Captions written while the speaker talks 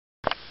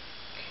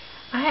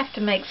I have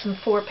to make some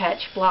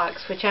 4-patch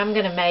blocks, which I'm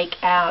going to make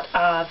out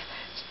of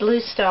blue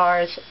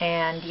stars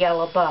and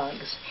yellow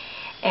bugs.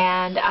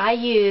 And I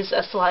use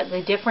a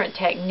slightly different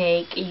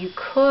technique. You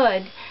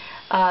could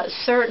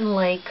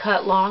certainly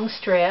cut long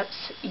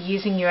strips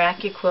using your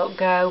Accuquilt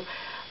GO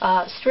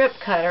strip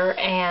cutter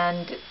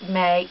and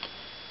make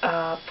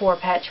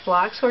 4-patch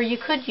blocks, or you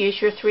could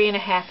use your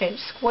 3.5-inch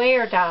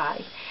square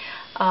die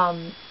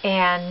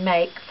and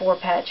make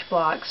 4-patch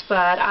blocks.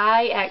 But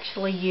I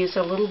actually use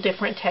a little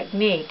different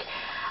technique.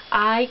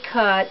 I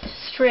cut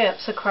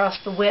strips across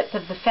the width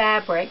of the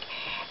fabric,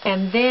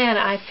 and then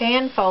I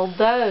fan fold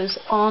those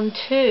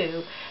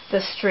onto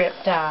the strip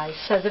die.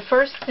 So the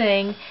first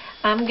thing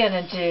I'm going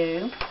to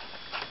do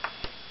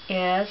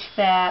is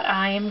that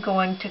I am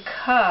going to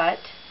cut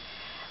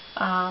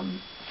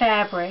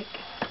fabric,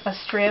 a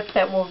strip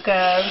that will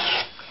go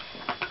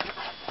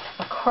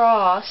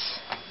across,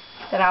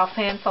 that I'll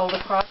fan fold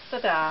across the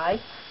die,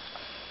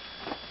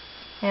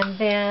 and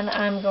then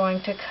I'm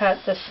going to cut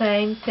the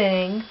same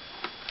thing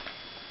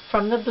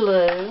from the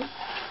blue.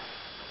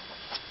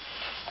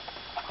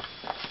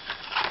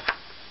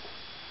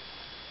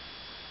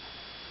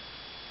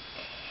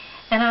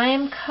 And I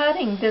am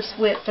cutting this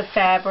width of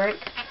fabric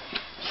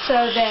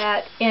so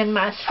that in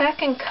my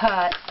second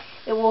cut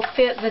it will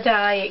fit the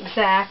die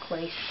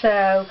exactly.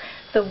 So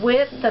the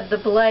width of the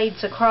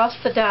blades across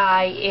the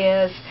die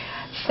is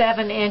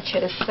 7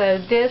 inches. So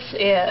this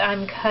is,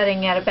 I'm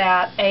cutting at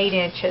about 8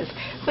 inches,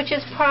 which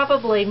is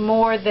probably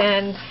more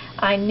than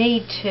I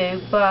need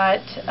to,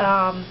 but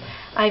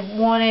I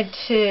wanted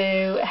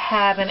to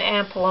have an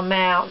ample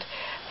amount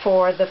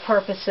for the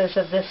purposes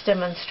of this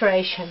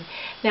demonstration.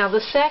 Now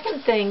the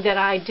second thing that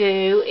I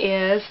do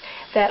is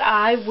that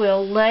I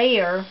will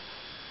layer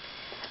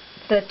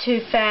the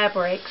two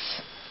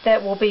fabrics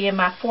that will be in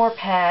my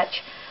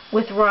 4-patch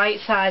with right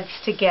sides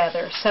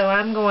together. So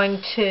I'm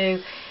going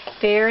to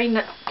very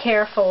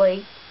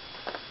carefully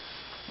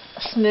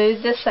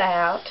smooth this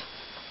out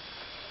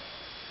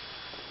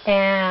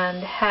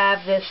and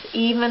have this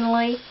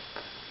evenly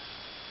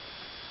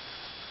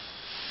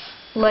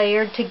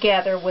layered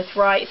together with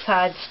right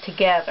sides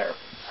together.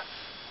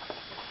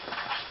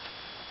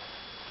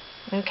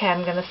 Okay,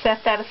 I'm going to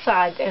set that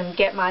aside and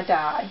get my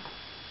die.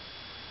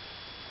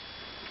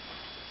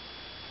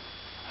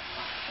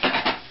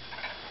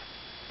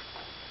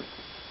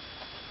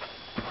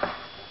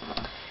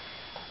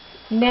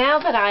 Now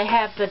that I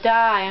have the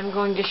die, I'm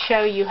going to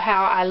show you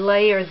how I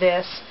layer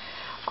this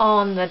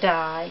on the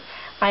die.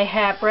 I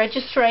have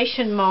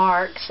registration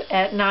marks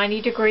at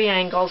 90-degree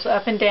angles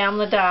up and down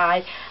the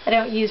die. I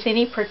don't use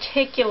any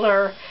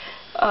particular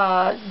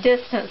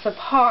distance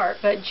apart,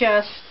 but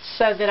just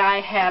so that I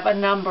have a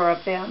number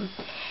of them.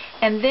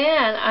 And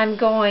then I'm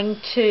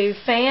going to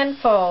fan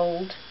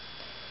fold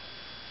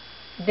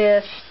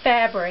this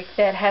fabric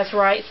that has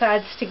right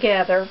sides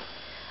together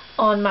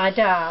on my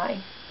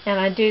die. And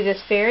I do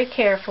this very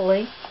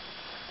carefully.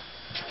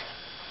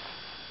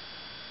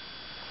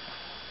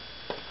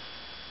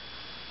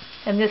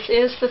 And this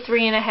is the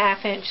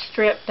 3.5-inch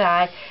strip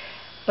die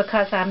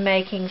because I'm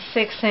making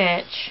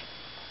 6-inch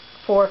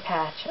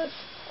 4-patches.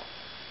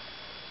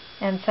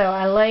 And so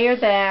I layer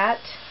that,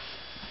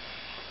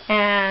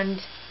 and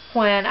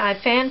when I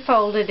fan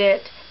folded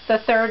it the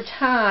third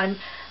time,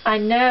 I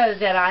know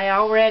that I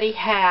already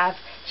have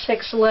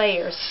 6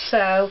 layers.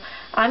 So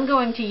I'm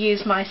going to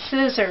use my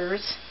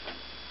scissors.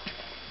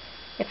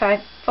 If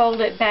I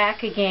fold it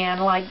back again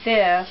like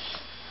this,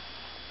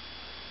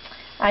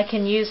 I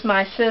can use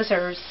my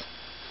scissors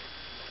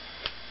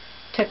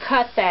to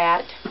cut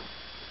that,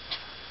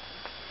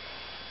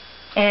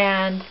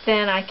 and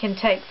then I can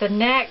take the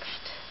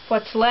next,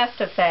 what's left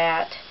of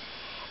that,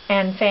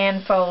 and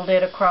fan fold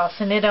it across,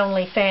 and it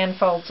only fan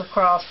folds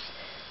across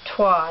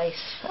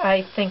twice.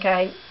 I think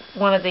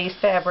one of these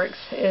fabrics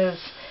is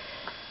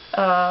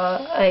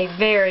a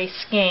very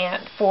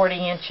scant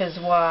 40 inches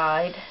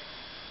wide.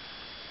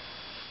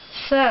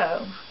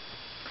 So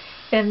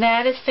then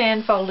that is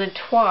fan folded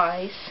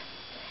twice,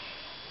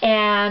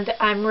 and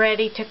I'm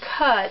ready to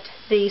cut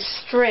these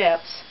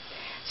strips.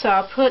 So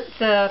I'll put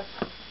the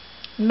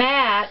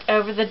mat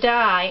over the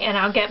die, and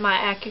I'll get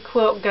my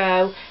Accuquilt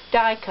GO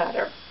die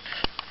cutter.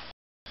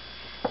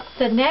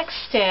 The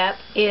next step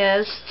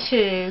is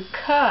to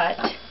cut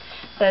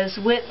those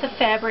width of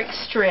fabric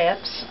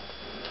strips,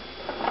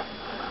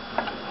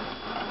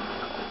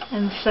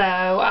 and so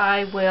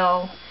I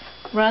will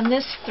run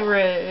this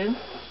through.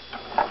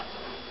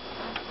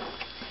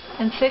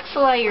 And 6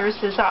 layers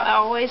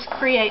always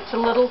creates a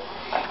little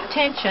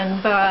tension,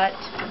 but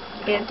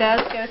it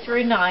does go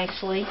through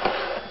nicely.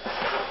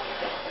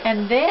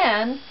 And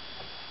then,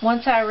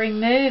 once I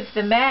remove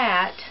the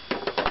mat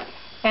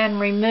and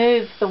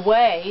remove the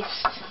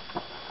waist,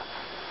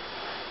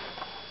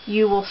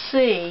 you will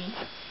see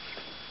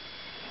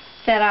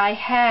that I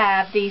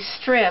have these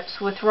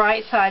strips with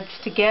right sides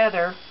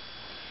together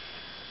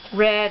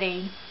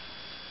ready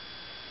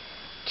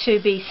to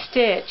be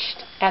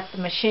stitched at the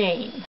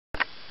machine.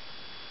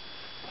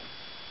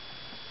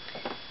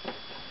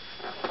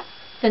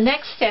 The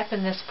next step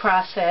in this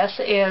process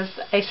is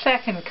a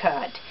second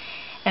cut,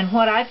 And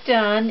what I've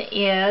done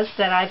is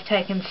that I've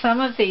taken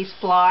some of these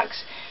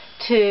blocks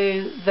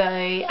to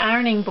the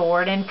ironing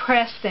board and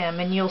pressed them,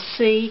 and you'll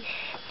see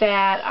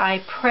that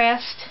I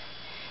pressed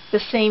the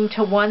seam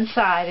to one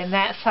side, and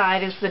that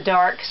side is the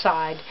dark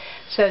side.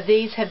 So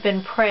these have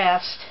been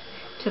pressed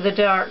to the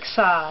dark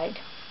side.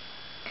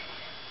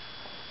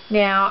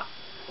 Now,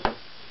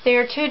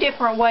 there are two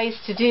different ways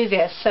to do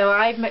this. So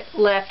I've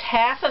left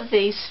half of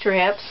these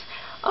strips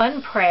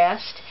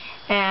unpressed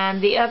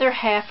and the other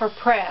half are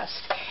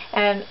pressed.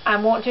 And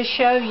I want to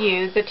show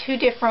you the two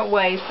different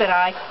ways that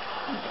I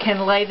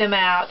can lay them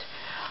out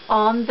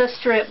on the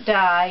strip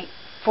die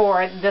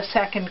for the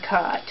second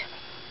cut.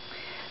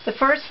 The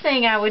first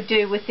thing I would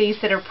do with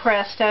these that are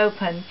pressed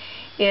open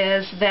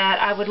is that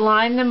I would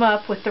line them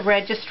up with the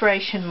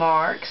registration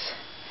marks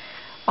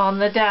on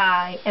the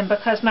die, and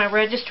because my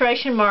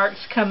registration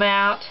marks come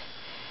out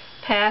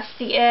past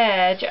the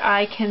edge,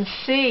 I can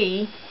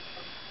see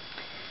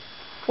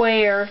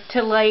where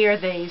to layer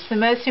these. The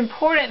most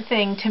important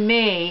thing to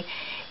me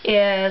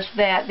is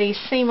that these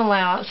seam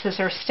allowances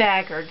are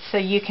staggered, so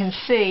you can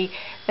see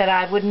that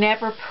I would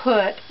never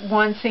put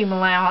one seam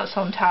allowance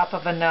on top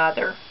of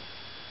another.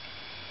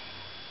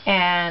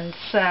 And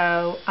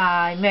so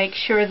I make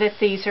sure that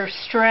these are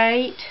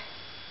straight,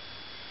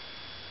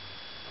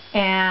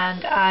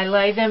 and I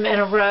lay them in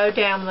a row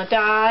down the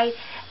die,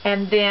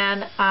 and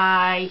then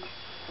I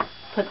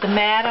put the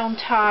mat on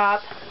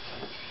top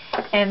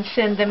and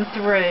send them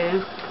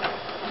through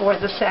for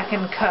the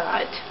second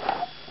cut.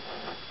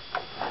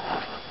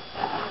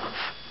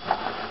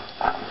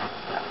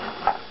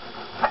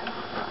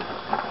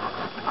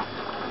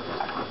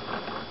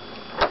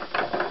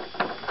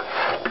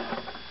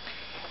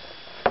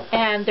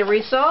 And the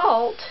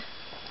result,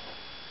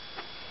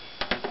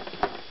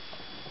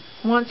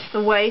 once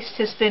the waste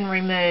has been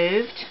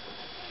removed,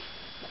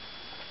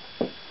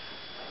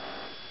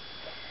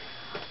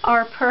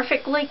 are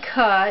perfectly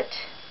cut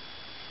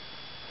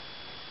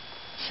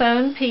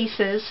sewn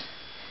pieces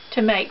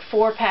to make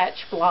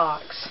 4-patch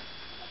blocks.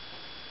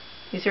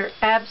 These are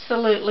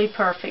absolutely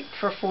perfect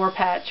for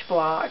 4-patch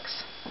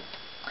blocks.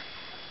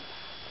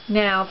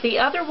 Now, the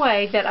other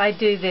way that I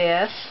do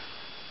this,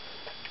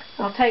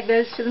 I'll take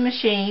those to the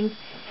machine.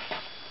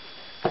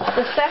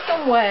 The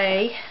second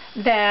way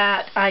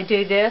that I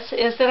do this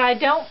is that I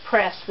don't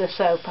press this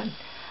open.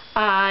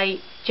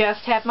 I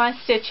just have my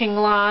stitching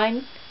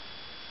line,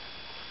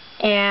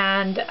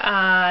 and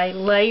I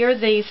layer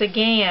these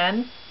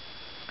again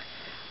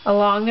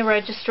along the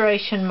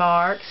registration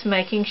marks,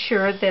 making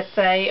sure that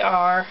they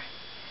are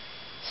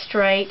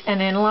straight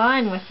and in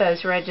line with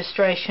those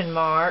registration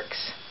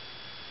marks.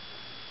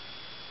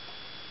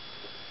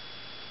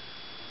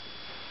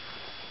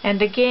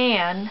 And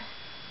again,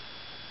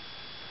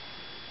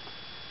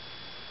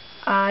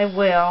 I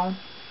will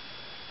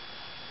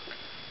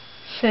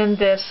send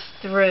this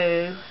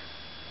through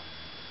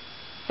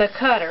the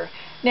cutter.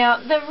 Now,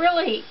 the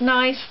really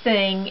nice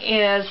thing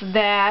is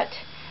that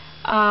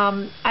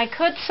I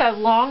could sew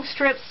long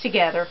strips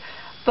together,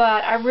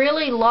 but I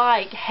really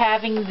like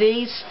having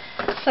these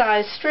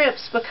size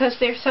strips because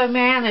they're so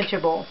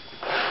manageable.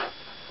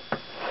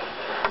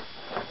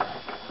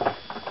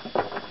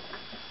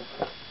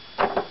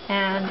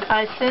 And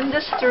I send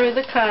this through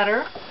the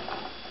cutter.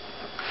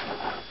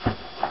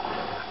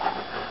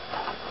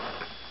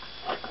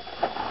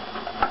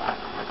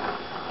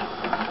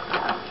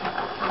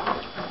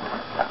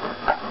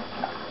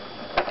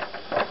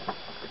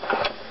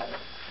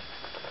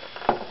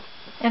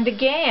 And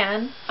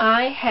again,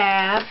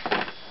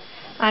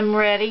 I'm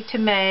ready to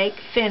make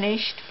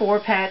finished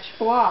 4-patch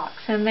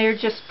blocks, and they're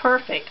just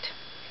perfect.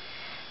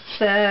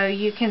 So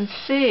you can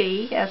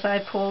see as I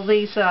pull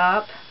these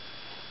up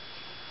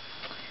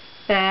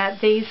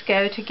that these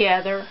go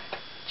together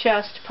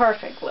just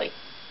perfectly.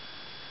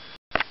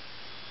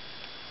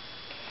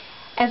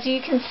 As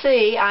you can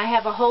see, I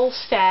have a whole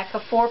stack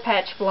of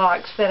 4-patch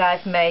blocks that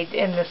I've made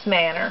in this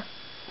manner.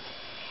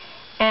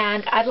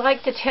 And I'd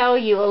like to tell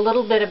you a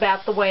little bit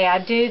about the way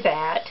I do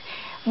that.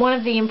 One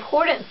of the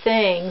important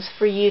things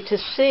for you to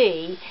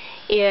see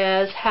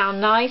is how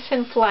nice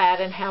and flat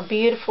and how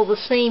beautiful the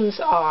seams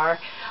are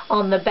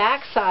on the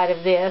back side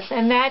of this,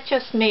 and that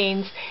just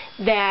means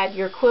that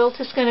your quilt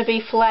is going to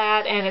be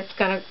flat and it's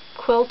going to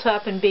quilt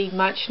up and be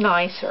much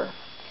nicer.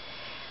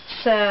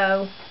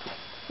 So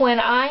when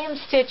I am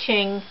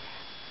stitching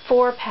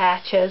 4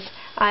 patches,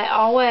 I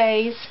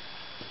always,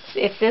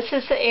 if this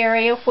is the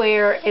area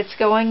where it's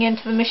going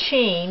into the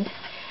machine,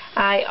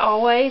 I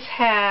always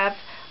have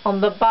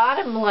on the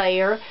bottom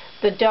layer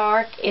the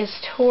dark is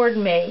toward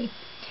me,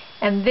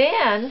 and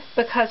then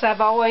because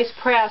I've always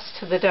pressed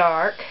to the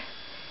dark,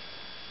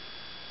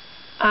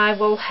 I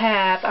will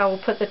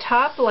put the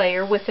top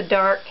layer with the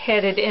dark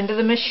headed into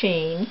the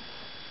machine,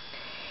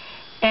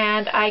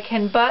 and I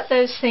can butt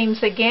those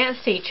seams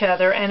against each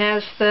other, and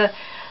as the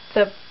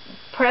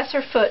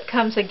presser foot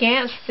comes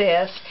against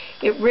this,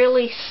 it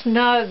really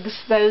snugs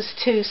those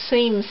two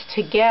seams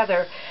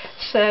together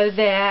so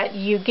that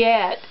you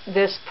get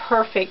this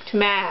perfect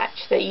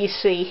match that you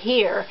see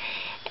here.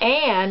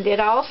 And it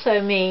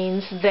also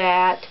means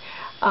that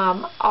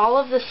all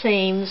of the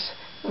seams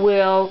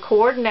will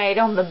coordinate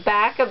on the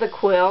back of the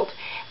quilt,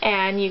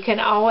 and you can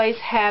always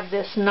have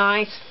this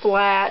nice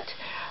flat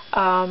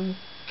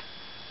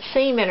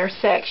seam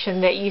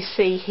intersection that you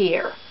see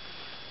here.